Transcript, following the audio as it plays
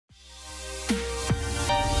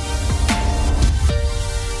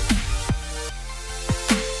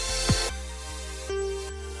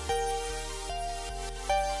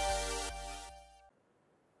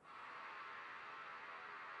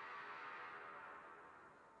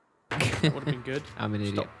That would have been good. I'm an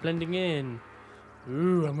idiot. Stop blending in.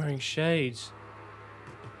 Ooh, I'm wearing shades.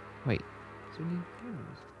 Wait. So we need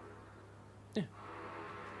cameras? Yeah.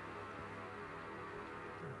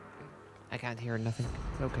 I can't hear nothing.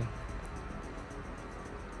 Okay.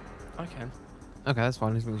 I can. Okay, that's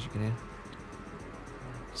fine as long as you can hear.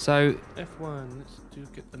 So, F1, let's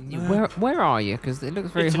get the map. where are you? Because it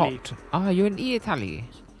looks very Italy. hot. Ah, you're in Italy.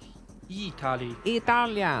 Italy.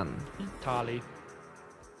 Italian. Italy.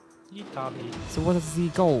 Italy. So what are the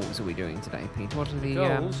goals are we doing today, Pete? What are the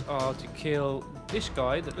Goals are to kill this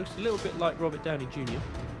guy that looks a little bit like Robert Downey Jr.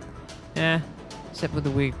 Yeah, except with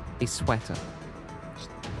the weird sweater.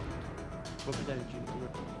 Robert Downey Jr.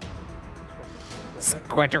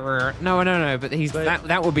 Sweater. No, but he's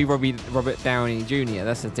that would be Robert Downey Jr.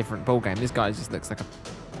 That's a different ballgame. This guy just looks like a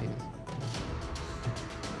penis.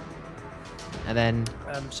 And then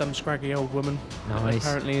some scraggy old woman. Nice.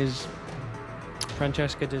 Apparently is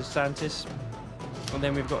Francesca De Santis. And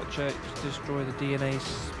then we've got to destroy the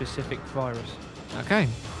DNA-specific virus. okay,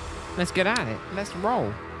 let's get at it. Let's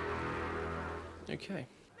roll. Okay.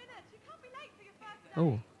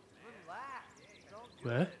 Oh,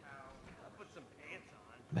 Where?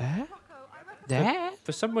 there, there.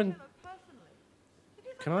 For someone...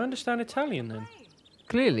 Can I understand Italian then?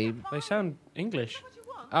 Clearly. They sound English.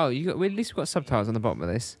 Oh, at least we've got subtitles on the bottom of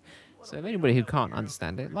this. So if anybody who can't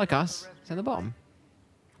understand it, like us, it's on the bottom.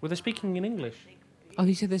 Well, they're speaking in English. Oh,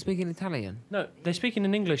 you said they're speaking Italian. No, they're speaking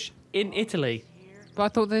in English in Italy. But I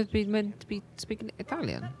thought they'd be meant to be speaking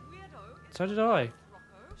Italian. So did I.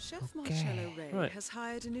 Chef Okay. Marcello Ray Right. has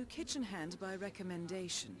hired a new kitchen hand by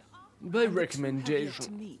recommendation. By And the two have yet to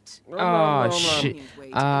recommendation. meet. Oh, shit. Convenient way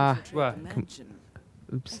to Well, infiltrate the mansion.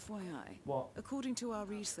 Oops. FYI, What? according to our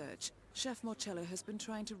research, Chef Marcello has been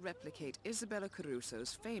trying to replicate Isabella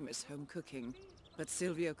Caruso's famous home cooking, but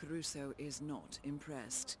Silvio Caruso is not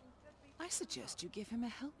impressed. I suggest you give him a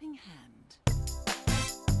helping hand.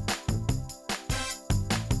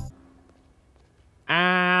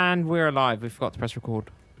 And we're alive. We forgot to press record.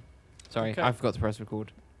 Sorry, Okay. I forgot to press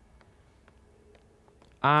record.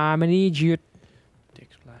 I'm an idiot. Dick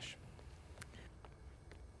splash.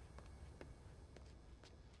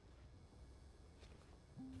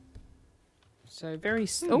 So very...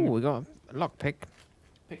 Oh, we got a lockpick.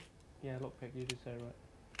 Yeah, lockpick, you did say right.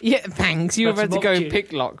 Yeah, thanks. You were That's about to go mocked you.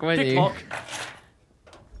 pick lock, weren't Pick you? lock.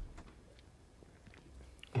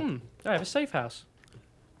 I have a safe house.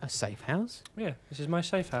 A safe house? Yeah, this is my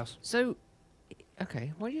safe house. So,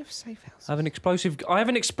 okay, why do you have a safe house? I have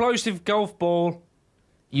an explosive golf ball.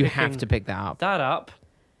 You picking have to pick that up. That up.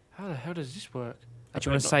 How the hell does this work? Do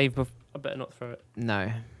you want to save I better not throw it. No.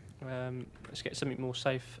 Let's get something more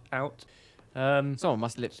safe out. Someone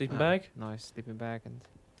must live. Sleeping bag? Nice, sleeping bag. And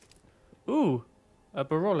Ooh, a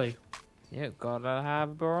Baroli. yeah, gotta have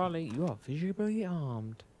a baroli. You are visually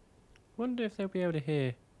armed. Wonder if they'll be able to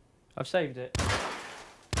hear. I've saved it.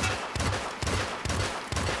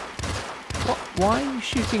 What? Why are you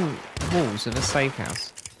shooting walls of a safe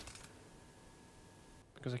house?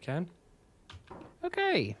 Because I can.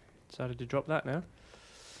 Okay. Decided to drop that now.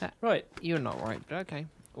 That- Right. You're not right, but okay.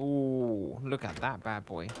 Ooh, look at that bad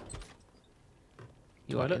boy.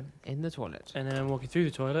 You are Toilet. in the toilet. And then I'm walking through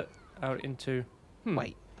the toilet out into...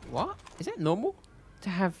 Wait, what? Is that normal? To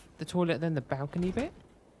have the toilet then the balcony bit?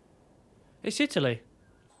 It's Italy.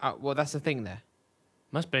 Well, that's the thing there.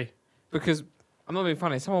 Must be. Because, I'm not being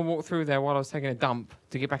funny, if someone walked through there while I was taking a dump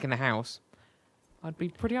to get back in the house, I'd be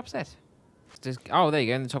pretty upset. Just, oh, there you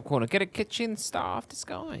go, in the top corner. Get a kitchen staff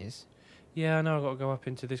disguise. Yeah, I know I've got to go up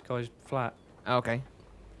into this guy's flat. Okay.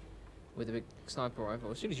 With a big sniper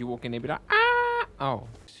rifle. As soon as you walk in, he'll be like, ah! Oh.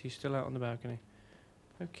 He's still out on the balcony.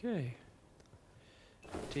 Okay.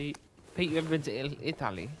 Pete, you ever been to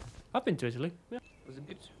Italy? I've been to Italy. Yeah. Was it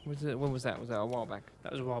good? When was that? Was that a while back?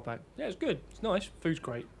 That was a while back. Yeah, it's good. It's nice. Food's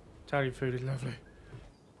great. Italian food is lovely.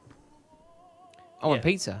 Oh, Yeah. and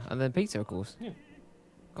pizza. And then pizza, of course. Yeah.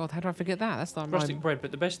 God, how do I forget that? That's like Rustic bread,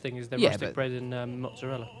 but the best thing is the Yeah, rustic but- bread and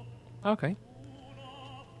mozzarella. Okay.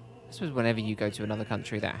 I suppose whenever you go to another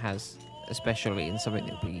country that has a specialty in something,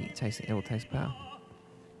 it will taste better.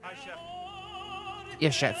 Hi, chef.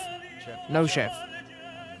 Yes, chef. No, chef.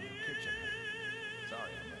 Kitchen. Sorry,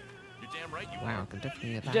 I'm late. You're damn right you Wow, I are. can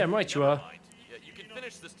definitely get that. Damn right you are. Never mind. Yeah, you can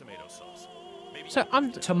finish this tomato sauce. Maybe So,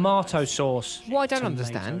 Tomato sauce. what I don't Tomato.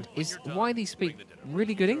 understand is why they speak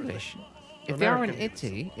really good English. If they are in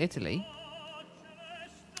American. Italy,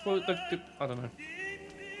 Well, I don't know.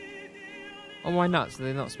 oh, why nuts? Do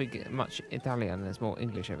they not speak much Italian and there's more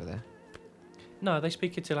English over there? No, they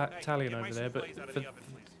speak Italian over there, but for the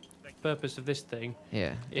purpose of this thing,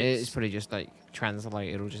 Yeah, it's It's- probably just like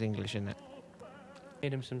translated or just English, isn't it?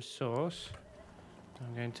 Made him some sauce.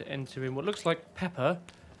 I'm going to enter in what looks like pepper,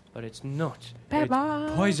 but it's not. Pepper.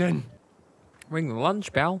 It's poison. Ring the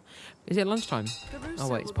lunch bell. Is it lunchtime? Caruso Oh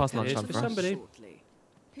wait, it's will past be lunchtime back for us. Somebody. shortly.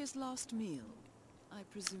 His last meal, I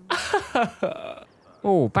presume.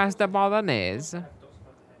 Oh, pasta bolognese.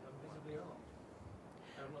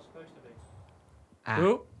 Ah.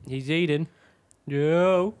 Oh, he's eating.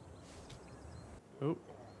 No. Oh,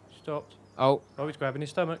 stopped. Oh. Oh, he's grabbing his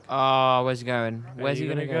stomach. Oh, where's he going? Where's he you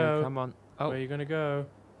gonna gonna go? go? Come on. Oh. Where are you gonna go?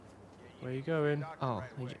 Where are you going? Oh.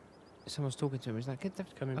 Someone's talking to him. He's like, get the...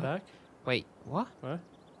 Coming oh. back? Wait, what? What?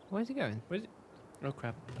 Where's he going? Oh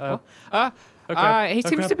crap. What? Oh, crap. He Oh,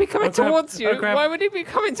 seems crap. to be coming Oh, crap. towards you. Oh, crap. Why would he be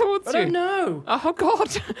coming towards I you? don't know. Oh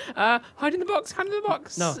God! Hide in the box. Hide in the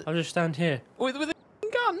box. No, I'll just stand here. With a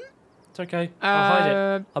gun. It's okay. I'll hide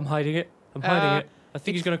it. I'm hiding it. I'm hiding it. I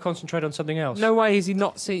think he's going to concentrate on something else. No way is he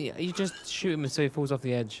not seeing. You just shoot him so he falls off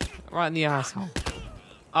the edge, right in the asshole.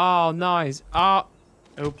 Oh, nice. Oh,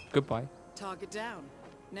 goodbye. Target down.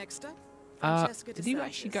 Next up, Uh, Francesca did you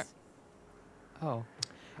actually go? DeSantis. Oh.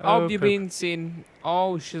 Oh, you've poop. been seen.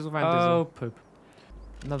 Oh, shizzle Oh, fantasy. poop.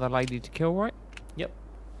 Another lady to kill, right?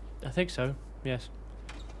 I think so. Yes.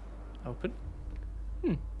 Open.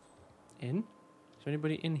 In. Is there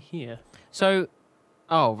anybody in here? So,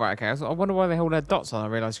 oh, right, okay. I wonder why they all had dots on. I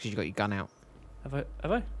realised because you got your gun out. Have I?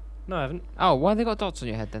 Have I? No, I haven't. Oh, why they got dots on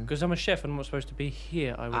your head then? Because I'm a chef and I'm not supposed to be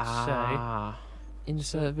here, I would say. Ah.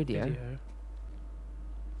 Insert video.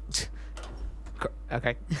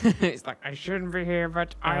 Okay. It's like, I shouldn't be here,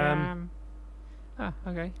 but I am. Ah,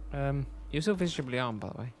 okay. You're still visibly armed, by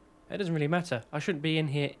the way. It doesn't really matter. I shouldn't be in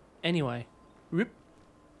here anyway. Whoop.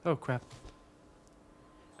 Oh crap.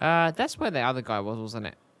 That's where the other guy was, wasn't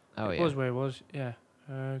it? Oh, It yeah. was where it was. Yeah.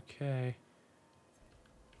 Okay.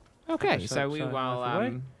 Okay, Just so like we so will, out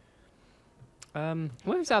the way.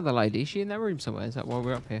 where's the other lady? Is she in that room somewhere? Is that why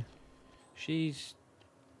we're up here? She's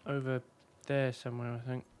over there somewhere, I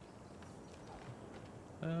think.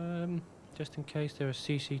 Just in case there are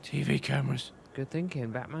CCTV cameras. Good thinking,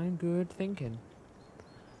 Batman. Good thinking.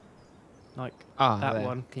 Like That there.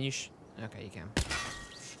 one. Can you okay, you can.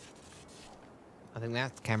 I think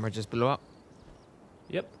that camera just blew up.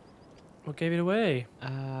 Yep. What gave it away?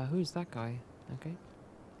 Who's that guy? Okay.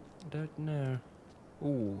 I don't know.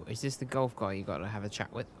 Ooh, is this the golf guy you got to have a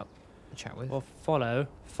chat with? Oh, a chat with. Well, follow.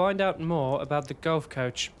 Find out more about the golf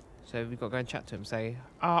coach. So we've got to go and chat to him. Say,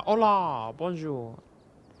 hola, bonjour.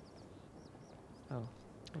 Oh.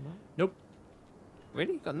 Nope.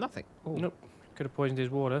 Really? Got nothing. Ooh. Nope. Could have poisoned his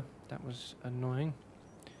water. That was annoying.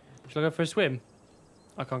 Shall I go for a swim?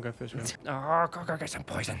 I can't go for a swim. Oh, go get some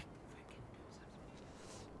poison.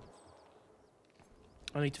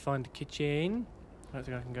 I need to find the kitchen. I don't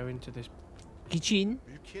think I can go into this. Kitchen.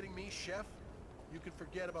 Are you kidding me, chef? You can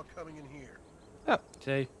forget about coming in here.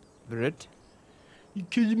 See? Bread. You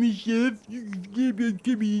kidding me, chef? You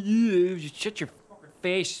kidding me? Just shut your fucking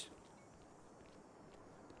face.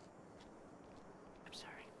 I'm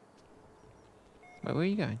sorry. Wait, where are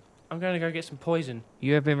you going? I'm going to go get some poison.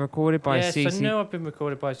 You have been recorded by Yes, CC. I know I've been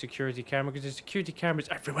recorded by a security camera because the security camera's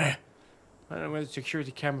everywhere. I don't know where the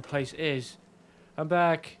security camera place is. I'm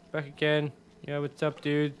back. Back again. Yeah, what's up,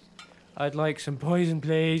 dude? I'd like some poison,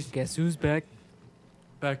 please. Guess who's back?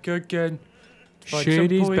 Back again. Find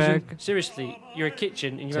Shady's some poison. back. Seriously, you're a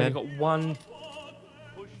kitchen and you've only got one.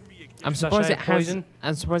 I'm surprised sachet it of has. poison.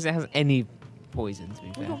 I'm surprised it has any poison. To be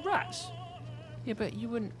We've fair. got rats. Yeah, but you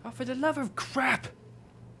wouldn't. Oh, for the love of crap!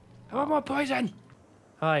 I want more poison.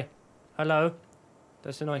 Hi. Hello.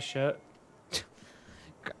 That's a nice shirt.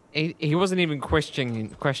 He wasn't even questioning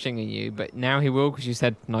you, but now he will because you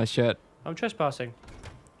said nice shirt. I'm trespassing.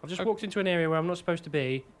 I've just walked into an area where I'm not supposed to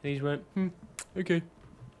be, and he's went, okay.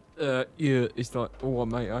 Yeah, it's like, oh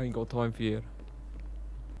mate, I ain't got time for you.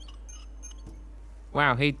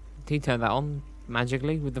 Wow, he turned that on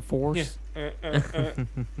magically with the force. Yeah.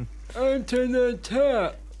 I'm turning on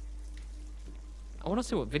tap. I want to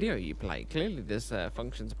see what video you play. Clearly, there's a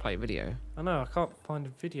function to play video. I know, I can't find a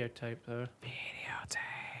videotape though. Videotape.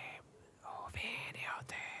 Oh,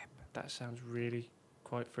 videotape. That sounds really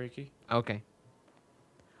quite freaky. Okay.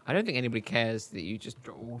 I don't think anybody cares that you just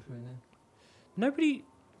drop water in there.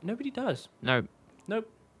 Nobody does. No, Nope,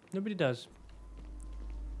 nobody does.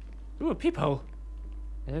 Ooh, a peephole.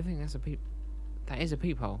 I don't think that's a peep. That is a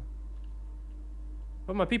peephole.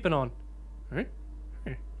 What am I peeping on? Alright.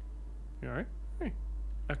 Hey. You alright? Hey.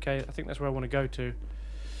 Okay, I think that's where I want to go to.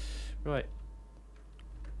 Right.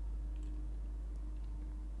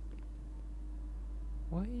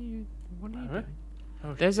 What are you Alright. doing?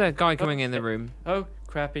 Oh, There's a guy coming in the room. oh,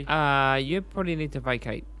 crappy. You probably need to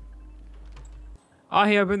vacate. Oh,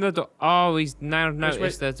 he opened the door. Oh, he's now noticed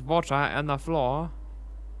way? there's water on the floor.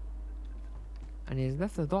 And he's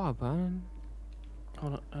left the door open.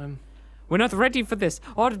 Hold on. We're not ready for this.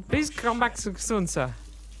 Oh, please come back soon, sir.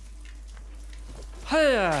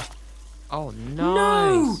 Hiya! Oh, nice.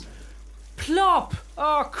 No! Plop!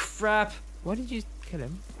 Oh, crap. Why did you kill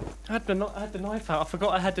him? I had the knife out. I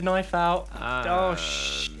forgot I had the knife out. Oh,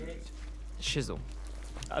 shit. Shizzle.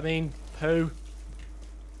 I mean, poo.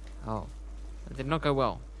 Oh. It did not go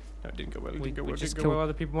well. No, it didn't go well. It We- didn't go we well. It just didn't go well. killed-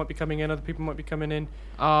 Other people might be coming in. Other people might be coming in.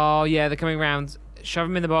 Oh, yeah, they're coming round. Shove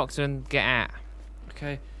him in the box and get out.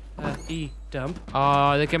 Okay. E, dump.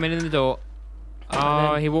 Oh, they're coming in the door.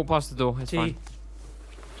 Oh, then he walked past the door. It's T. fine.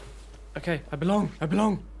 Okay, I belong. I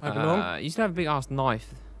belong. I belong. You still have a big ass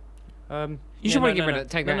knife. You should probably get rid of it.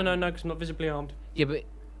 Take that. No, because I'm not visibly armed. Yeah, but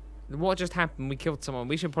what just happened? We killed someone.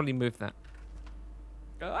 We should probably move that.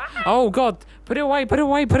 Ah! Oh, God. Put it away. Put it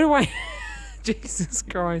away. Put it away. Jesus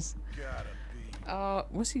Christ.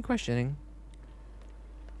 What's he questioning?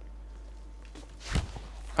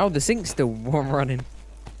 Oh, the sink's still running.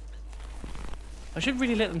 I should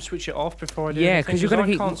really let them switch it off before I do Yeah, anything, 'cause you're gonna I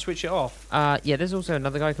keep- can't switch it off. Yeah, there's also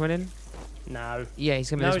another guy coming in. No. Yeah, he's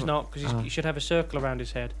coming No, this he's way. not, because Oh. he should have a circle around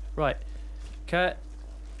his head. Right. Okay.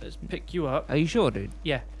 Let's pick you up. Are you sure, dude?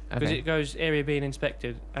 Yeah, because Okay. it goes area being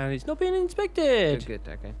inspected, and it's not being inspected. Good,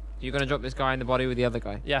 okay. You're gonna drop this guy in the body with the other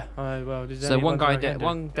guy. Yeah, well, there's So only one guy thing I can do.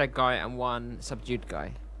 one dead guy and one subdued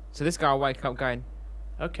guy. So this guy will wake up going,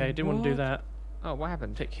 Okay, didn't want to do that. oh, what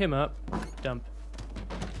happened? Pick him up, dump.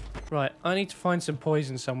 Right, I need to find some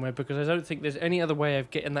poison somewhere because I don't think there's any other way of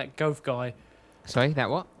getting that golf guy. Sorry, that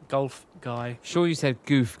what? Golf guy. Sure you said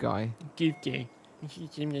goof guy. Goof guy.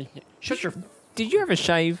 Shut your... Did you ever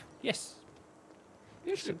shave? Yes.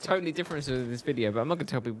 It's totally different to this video, but I'm not going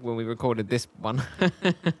to tell people when we recorded this one.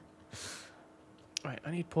 Right,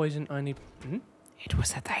 I need poison, I need... Hmm? It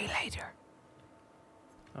was a day later.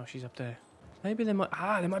 Oh, she's up there. Maybe there might...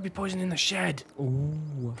 there might be poison in the shed.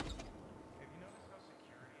 Ooh.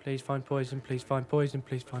 Please find poison, please find poison,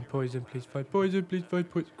 please find poison, please find poison, please find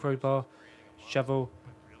poison. Crowbar, shovel,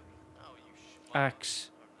 axe,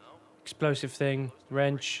 explosive thing,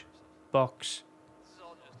 wrench, box.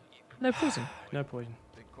 No poison. No poison.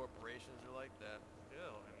 Big corporations are like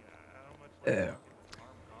that.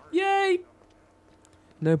 Yay!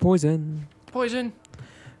 No poison. Poison.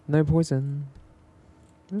 No poison.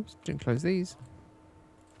 Oops, didn't close these.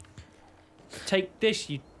 Take this,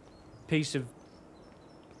 you piece of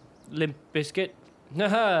limp biscuit.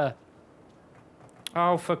 Haha.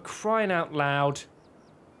 Oh, for crying out loud.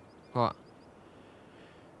 What?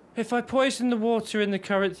 If I poison the water in the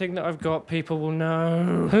current thing that I've got, people will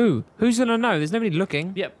know. Who? Who's gonna know? There's nobody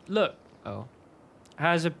looking. Yep, look. Oh.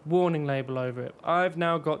 Has a warning label over it. I've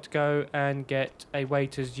now got to go and get a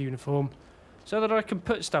waiter's uniform so that I can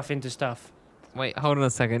put stuff into stuff. Wait, hold on a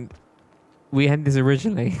second. We had this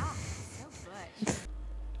originally.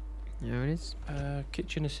 There it is.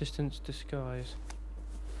 Kitchen assistant's disguise.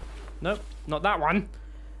 Nope, not that one.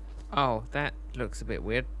 Oh, that looks a bit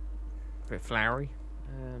weird. A bit flowery.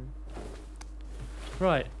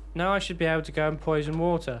 Right, now I should be able to go and poison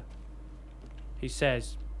water. He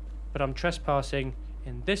says. But I'm trespassing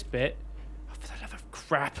in this bit. Oh, for the love of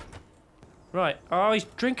crap. Right, oh, he's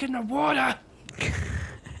drinking the water!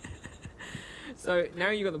 So now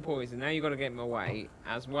you got the poison. Now you got to get him away,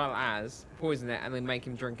 as well as poison it and then make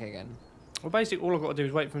him drink again. Well, basically, all I've got to do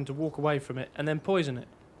is wait for him to walk away from it and then poison it.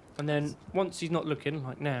 And then, once he's not looking,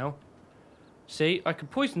 like now, see, I can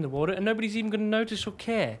poison the water and nobody's even going to notice or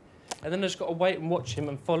care. And then I just got to wait and watch him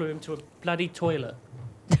and follow him to a bloody toilet.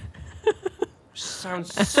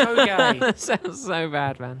 Sounds so gay. That sounds so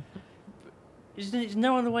bad, man. There's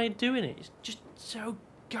no other way of doing it. It's just so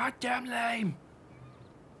goddamn lame.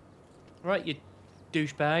 Right, you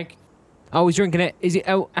douchebag. Oh, he's drinking it. Is it?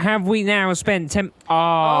 Oh, have we now spent 10? Oh,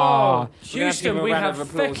 Oh, Houston, we have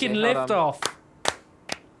fucking lift off.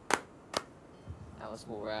 That was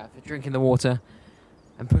for drinking the water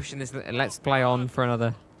and pushing this Let's Play on for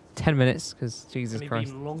another 10 minutes, because Jesus Maybe Christ.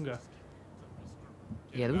 even longer.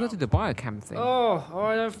 Yeah, we've got to do the biocam thing. Oh,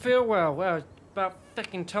 I don't feel well. Well, it's about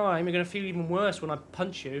fucking time. You're going to feel even worse when I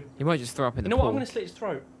punch you. You might just throw up in You the know pool. what? I'm going to slit his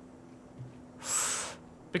throat. Dunno,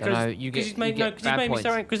 Because you get- he's made, you no, get 'cause he's bad made me points. so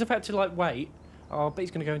angry. Because I've had to, like, wait. Oh, I bet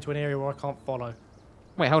he's going to go into an area where I can't follow.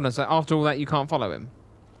 Wait, hold on. So after all that, you can't follow him?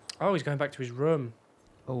 Oh, he's going back to his room.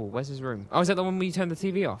 Oh, where's his room? Oh, is that the one where you turn the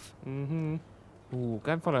TV off? Mm-hmm. Ooh,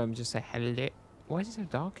 go and follow him. Just say hello. Why is it so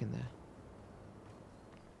dark in there?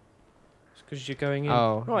 It's because you're going in.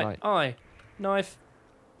 Oh, right. right. Eye. Knife.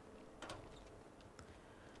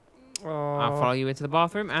 Oh. I'll follow you into the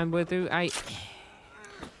bathroom and we'll do a...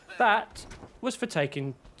 That was for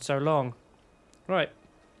taking so long. Right.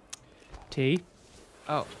 T.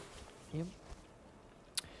 Oh. Yep.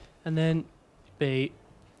 And then B.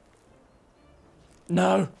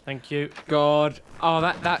 No. Thank you. God. Oh,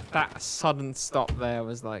 that sudden stop there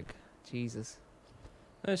was like, Jesus.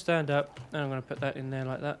 Let's stand up. And I'm going to put that in there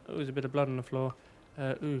like that. Oh, there's a bit of blood on the floor.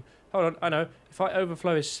 Ooh. Hold on. I know. If I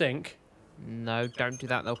overflow his sink... No, don't do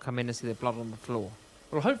that. They'll come in and see the blood on the floor.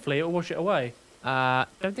 Well, hopefully it'll wash it away. Don't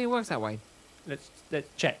think it works that way. Let's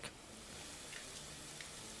check.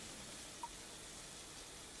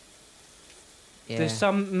 Yeah. There's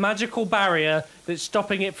some magical barrier that's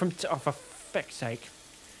stopping it from... oh, for feck's sake.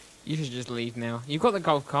 You should just leave now. You've got the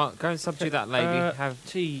golf cart. Go and subdue that lady.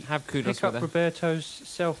 Have kudos Pick up with her. Roberto's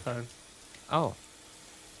cell phone. Oh.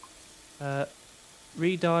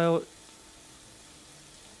 Redial...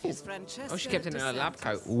 Oh, she kept it in her lab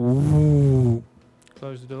coat. Ooh.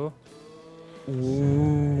 Close the door.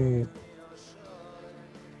 Ooh.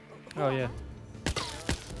 Oh, yeah.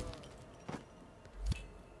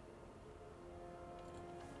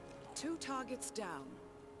 Two targets down.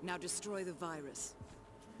 Now destroy the virus.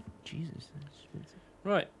 Jesus.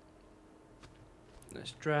 Right.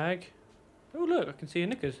 Let's drag. Oh, look, I can see your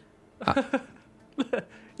knickers. Look,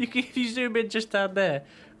 if you zoom in just down there.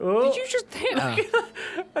 Oh, Did you just hit her?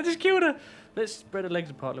 I just killed her. Let's spread her legs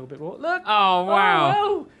apart a little bit more. Look. Oh, wow.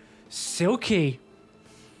 Oh, wow. Silky.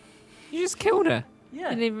 You just killed her. Yeah.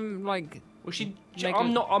 Didn't even, like... Well, Make I'm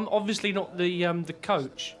her- not. I'm obviously not the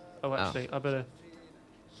coach. Oh, actually, I better.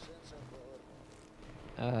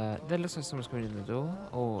 There looks like someone's coming in the door.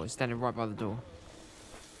 Or standing right by the door.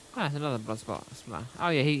 Ah, it's another blood spot. Oh,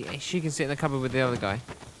 yeah, she can sit in the cupboard with the other guy.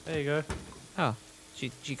 There you go. Oh,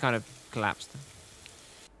 she kind of collapsed.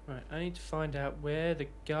 Right, I need to find out where the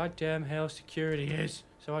goddamn hell security is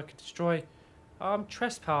so I can destroy. I'm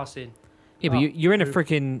trespassing. Yeah, but Oh, you're in a true.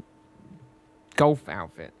 freaking golf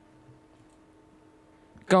outfit.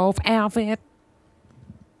 Golf outfit.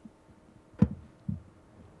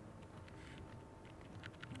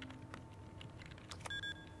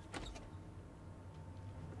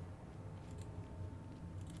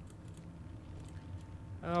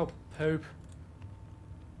 Oh, poop.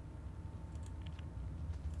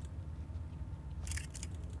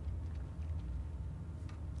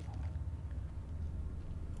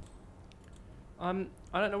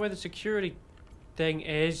 I don't know where the security thing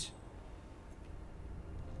is.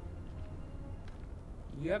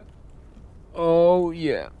 Yep. Oh,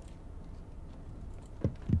 yeah.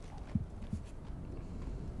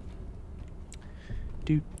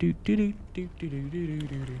 Do do do do do do do do do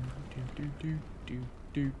do do do do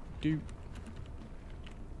do do.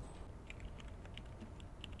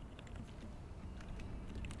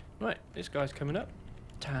 Right, this guy's coming up.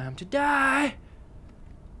 Time to die.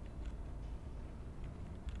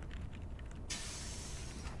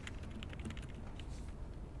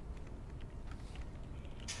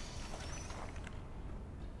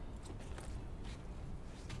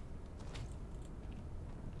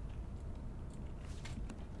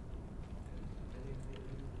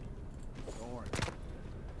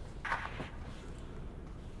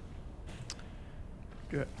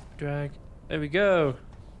 Drag. There we go.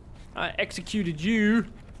 I executed you,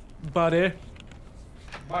 buddy.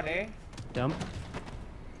 Buddy. Dump.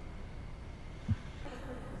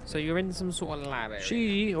 So you're in some sort of lab area.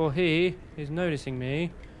 She or he is noticing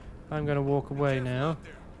me. I'm gonna walk away now.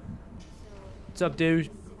 What's up,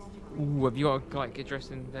 dude? Ooh, have you got to like get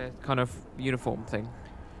dressed in the kind of uniform thing?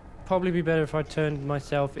 Probably be better if I turned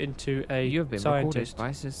myself into a You have been scientist.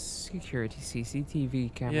 recorded by a security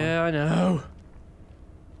CCTV camera. Yeah, I know.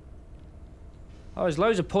 Oh, there's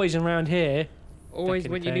loads of poison around here. Always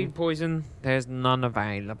Fucking when you thing. need poison, there's none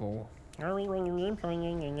available. There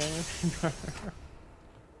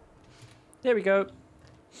we go.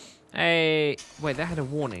 Hey, wait, that had a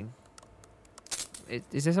warning.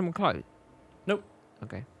 Is there someone close? Nope.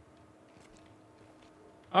 Okay.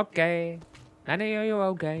 Okay. I know you're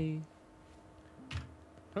okay.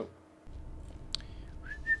 Oh.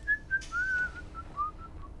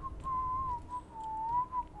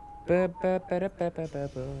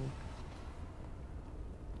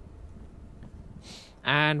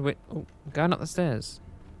 And we're going up the stairs.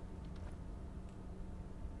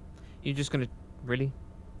 You're just gonna really?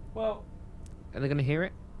 Well, Are they gonna hear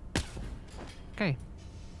it? Okay.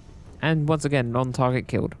 And once again, non-target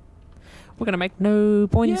killed. We're gonna make no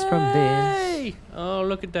points from this. yay! Oh,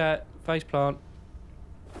 look at that face plant.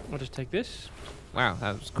 I'll just take this. Wow,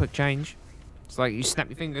 that was a quick change. It's like you snap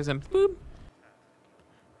your fingers and boom.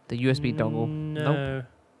 The USB dongle. No. Nope.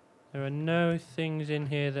 There are no things in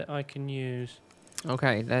here that I can use.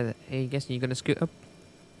 Okay, I guess you're gonna scoot up.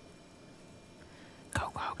 Go,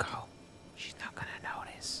 go, go. She's not gonna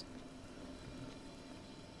notice.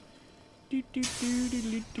 It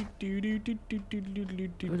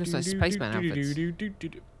looks like spaceman outfits.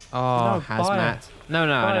 Oh, hazmat. No,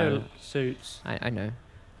 I know. Suits. I know.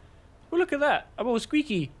 Oh, look at that. I'm all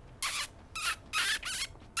squeaky.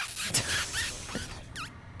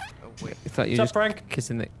 Oh, wait. I thought you were What's up, just Frank?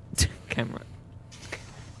 kissing the camera.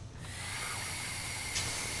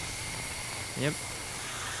 Yep.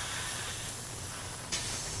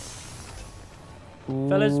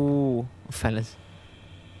 Fellas? Ooh, fellas.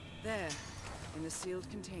 There, in the sealed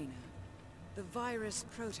container. The virus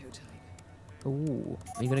prototype. Ooh,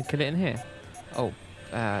 are you gonna kill it in here? Oh,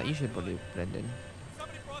 you should probably blend in.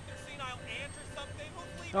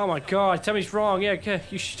 Oh my god, tell me it's wrong. Yeah, okay.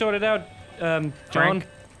 You should sort it out, John. Frank?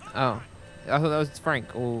 Oh, I thought that was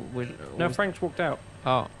Frank. No, Frank's walked out.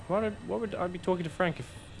 Oh, Why would I be talking to Frank if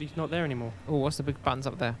he's not there anymore? oh, what's the big buttons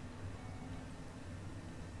up there?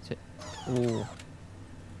 Is it? Ooh.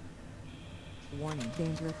 Warning,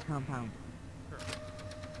 dangerous compound.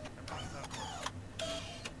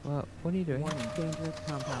 What are you doing? Warning, dangerous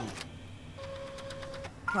compound.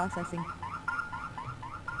 Processing.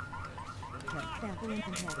 Sample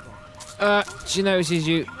incompatible. She notices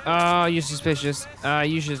you. You're suspicious.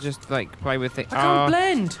 You should just like play with it. I can't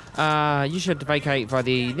blend! You should vacate by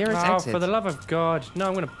the nearest Oh, exit. for the love of God. No,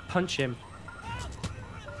 I'm gonna punch him.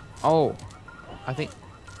 Oh, I think.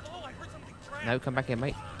 No, come back in,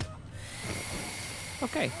 mate.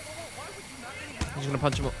 Okay. He's gonna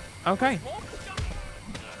punch him up. Okay.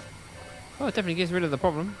 Oh, it definitely gets rid of the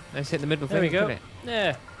problem. Let's hit the middle There thing. we go. Kill it.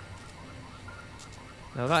 Yeah.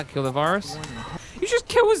 Now that killed the virus. You just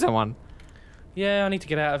killed someone. Yeah, I need to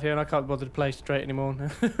get out of here and I can't bother to play straight anymore.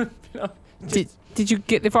 You know, Did you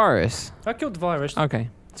get the virus? I killed the virus. Okay.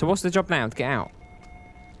 So what's the job now to get out?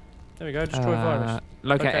 There we go, destroy virus.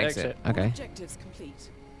 Locate Locate exit. exit. Okay. Objectives complete.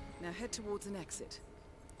 Now head towards an exit.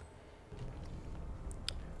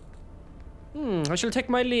 I shall take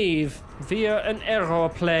my leave via an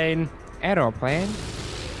aeroplane. Aeroplane.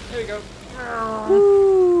 There we go.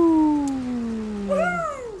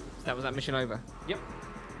 That was that mission over. Yep.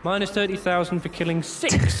 Minus 30,000 for killing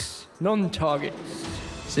 6 non-targets.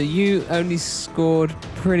 So you only scored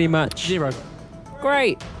pretty much 0.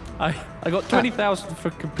 Great. I got 20,000 for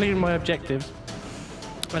completing my objectives.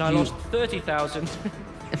 And I lost 30,000.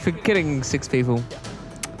 For killing 6 people.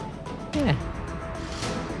 Yeah.